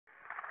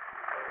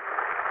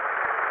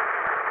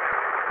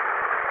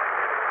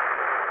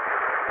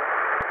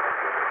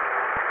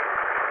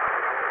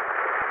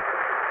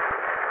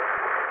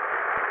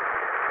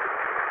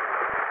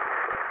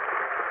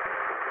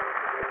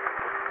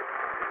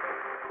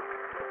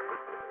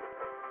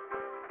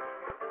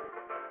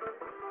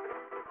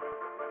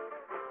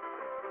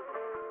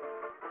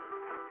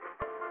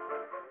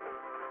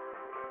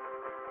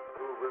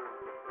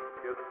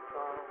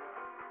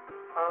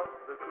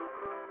the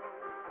cuckoo?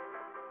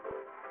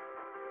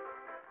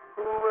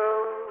 Who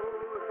will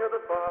hear the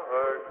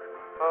bark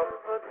of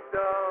the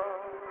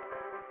dove?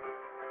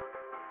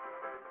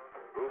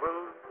 Who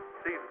will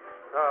see the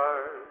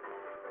stars?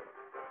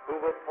 Who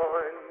will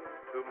point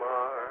to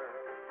Mars?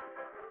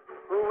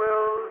 Who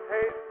will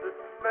taste the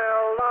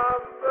smell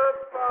of the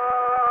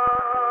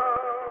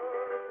flowers?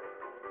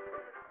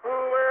 Who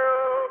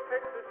will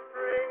pick the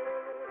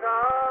strings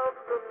of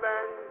the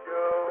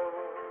banjo?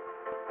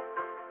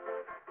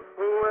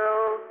 Who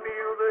will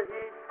feel the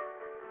heat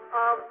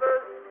of the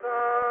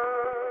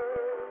sun?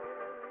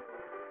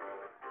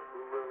 Who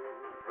will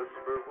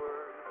whisper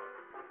words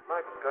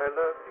like I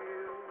love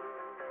you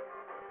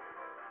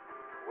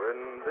when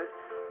this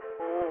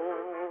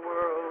whole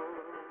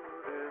world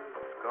is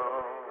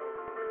gone?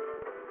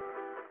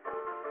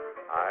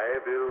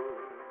 I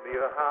build me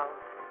a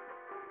house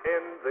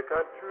in the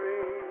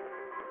country.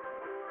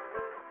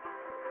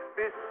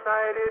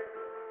 Beside it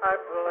I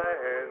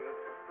plant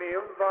me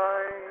a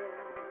vine.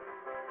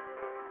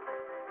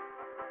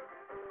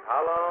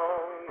 How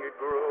long it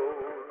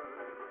grows,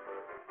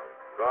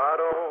 God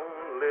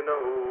only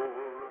knows.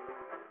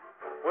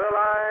 Will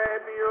I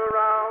be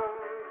around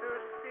to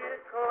see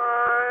it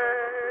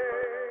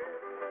climb?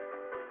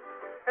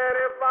 And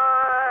if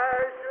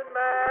I should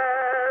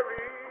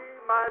marry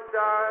my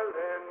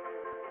darling,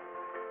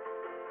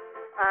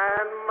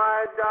 and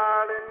my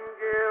darling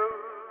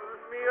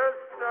gives me a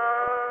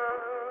son,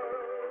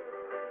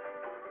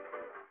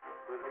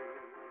 will he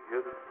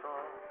hear the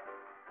song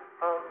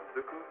of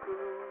the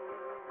cuckoo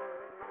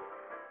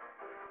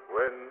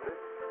when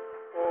this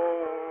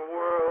whole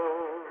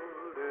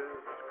world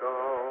is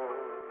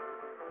gone?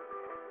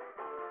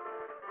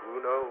 Who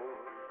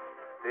knows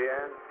the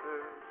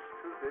answers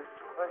to this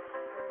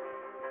question?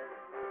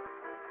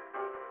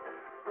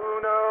 Who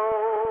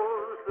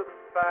knows the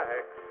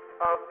facts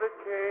of the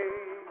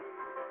case?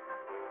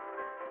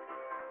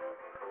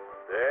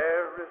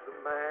 There is a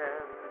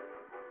man,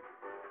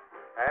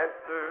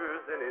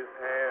 answers in his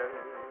hand.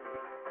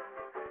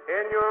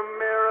 In your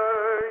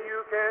mirror you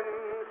can